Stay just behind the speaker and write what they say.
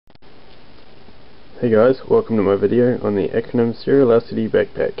Hey guys, welcome to my video on the Acronum Serial LCD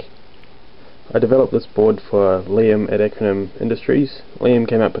Backpack. I developed this board for Liam at Acronum Industries. Liam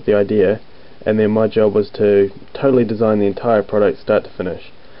came up with the idea, and then my job was to totally design the entire product start to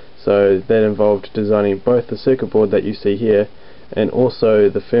finish. So that involved designing both the circuit board that you see here and also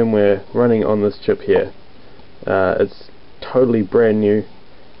the firmware running on this chip here. It's totally brand new,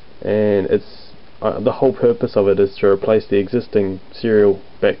 and the whole purpose of it is to replace the existing serial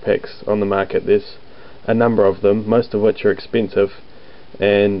backpacks on the market. There's a number of them, most of which are expensive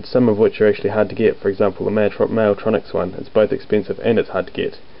and some of which are actually hard to get. For example, the Mailtronics one, it's both expensive and it's hard to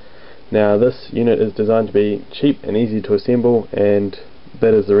get. Now this unit is designed to be cheap and easy to assemble, and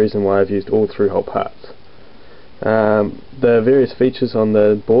that is the reason why I've used all through-hole parts. The various features on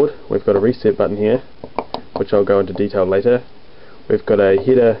the board: we've got a reset button here, which I'll go into detail later. We've got a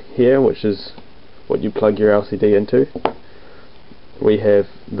header here, which is what you plug your LCD into. We have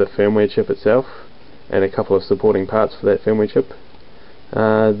the firmware chip itself and a couple of supporting parts for that firmware chip.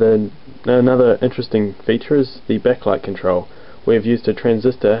 Another interesting feature is the backlight control. We've used a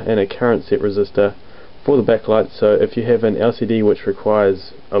transistor and a current set resistor for the backlight, so if you have an LCD which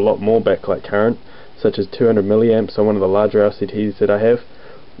requires a lot more backlight current, such as 200 milliamps on one of the larger LCDs that I have,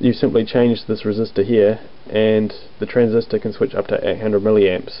 you simply change this resistor here and the transistor can switch up to 800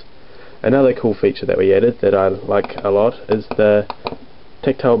 milliamps. Another cool feature that we added that I like a lot is the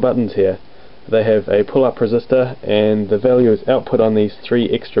tactile buttons here. They have a pull-up resistor, and the value is output on these 3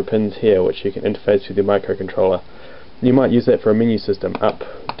 extra pins here, which you can interface with your microcontroller. You might use that for a menu system: up,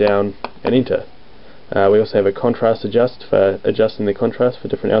 down and enter. We also have a contrast adjust for adjusting the contrast for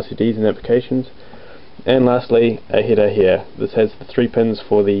different LCDs and applications. And lastly, a header here. This has the 3 pins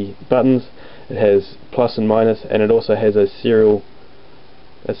for the buttons, it has plus and minus, and it also has a serial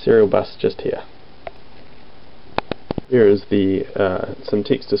bus just here. Here is some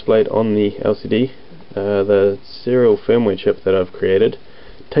text displayed on the LCD. The serial firmware chip that I've created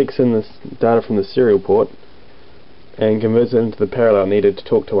takes in this data from the serial port and converts it into the parallel needed to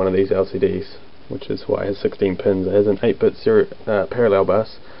talk to one of these LCDs, which is why it has 16 pins. It has an 8-bit parallel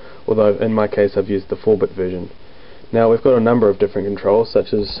bus, although in my case I've used the 4-bit version. Now we've got a number of different controls,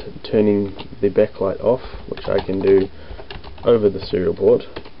 such as turning the backlight off, which I can do over the serial port.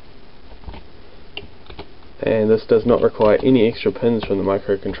 And this does not require any extra pins from the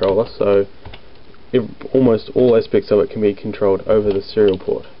microcontroller, so almost all aspects of it can be controlled over the serial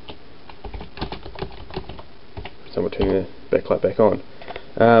port. So we're turning the backlight back on.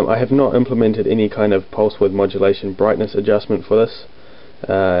 I have not implemented any kind of pulse width modulation brightness adjustment for this.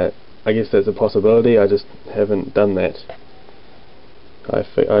 I guess that's a possibility, I just haven't done that.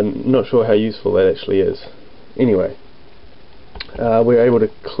 I'm not sure how useful that actually is. Anyway, we're able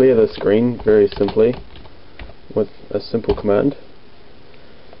to clear the screen very simply with a simple command.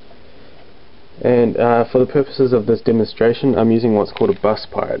 And for the purposes of this demonstration, I'm using what's called a bus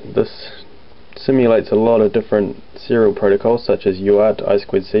pirate. This simulates a lot of different serial protocols, such as UART,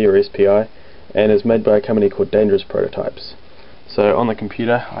 I2C or SPI, and is made by a company called Dangerous Prototypes. So on the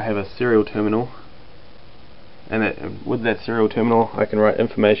computer I have a serial terminal, and with that serial terminal I can write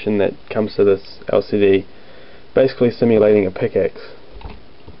information that comes to this LCD, basically simulating a pickaxe.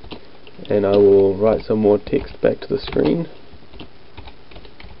 And I will write some more text back to the screen.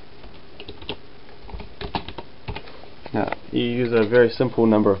 Now you use a very simple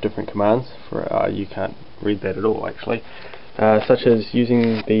number of different commands for you can't read that at all actually, such as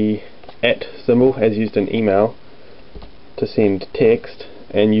using the @ symbol as used in email to send text,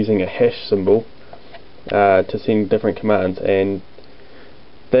 and using a hash symbol to send different commands, and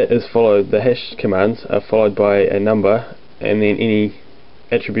that is followed, the hash commands are followed by a number and then any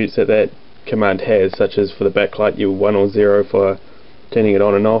attributes that that command has, such as for the backlight, you 1 or 0 for turning it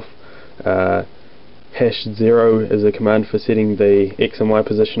on and off. #0 is a command for setting the X and Y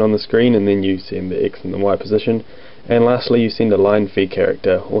position on the screen, and then you send the X and the Y position. And lastly, you send a line feed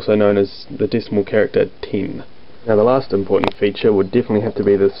character, also known as the decimal character 10. Now the last important feature would definitely have to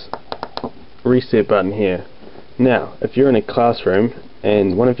be this reset button here. Now, if you're in a classroom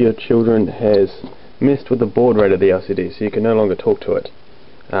and one of your children has messed with the baud rate of the LCD, so you can no longer talk to it,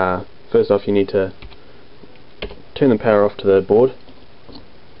 first off you need to turn the power off to the board,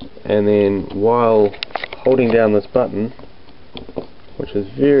 and then while holding down this button, which is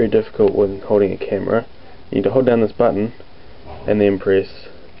very difficult when holding a camera, you need to hold down this button and then press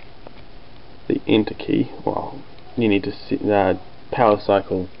the enter key. Well, you need to power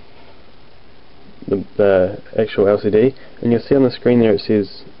cycle the actual LCD, and you'll see on the screen there it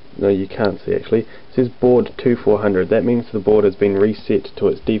says, no you can't see actually, it says board 2400. That means the board has been reset to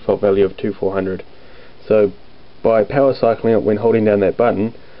its default value of 2400. So by power cycling it when holding down that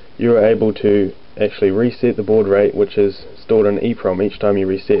button, you are able to actually reset the baud rate, which is stored in EEPROM each time you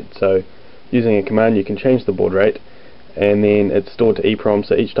reset. So using a command you can change the baud rate, and then it's stored to EEPROM,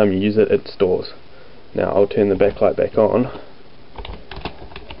 so each time you use it, it stores. Now I'll turn the backlight back on,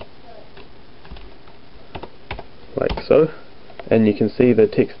 like so, and you can see the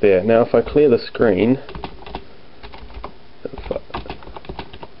text there. Now if I clear the screen,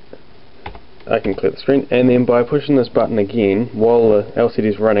 I can clear the screen, and then by pushing this button again while the LCD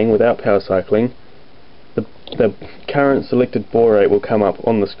is running without power cycling, the current selected baud rate will come up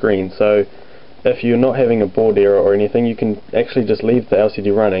on the screen. So if you're not having a baud error or anything, you can actually just leave the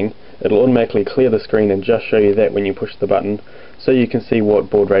LCD running. It'll automatically clear the screen and just show you that when you push the button, so you can see what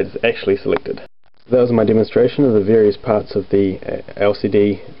baud rate is actually selected. That was my demonstration of the various parts of the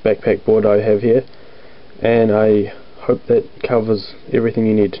LCD backpack board I have here, and I hope that covers everything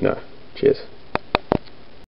you need to know. Cheers.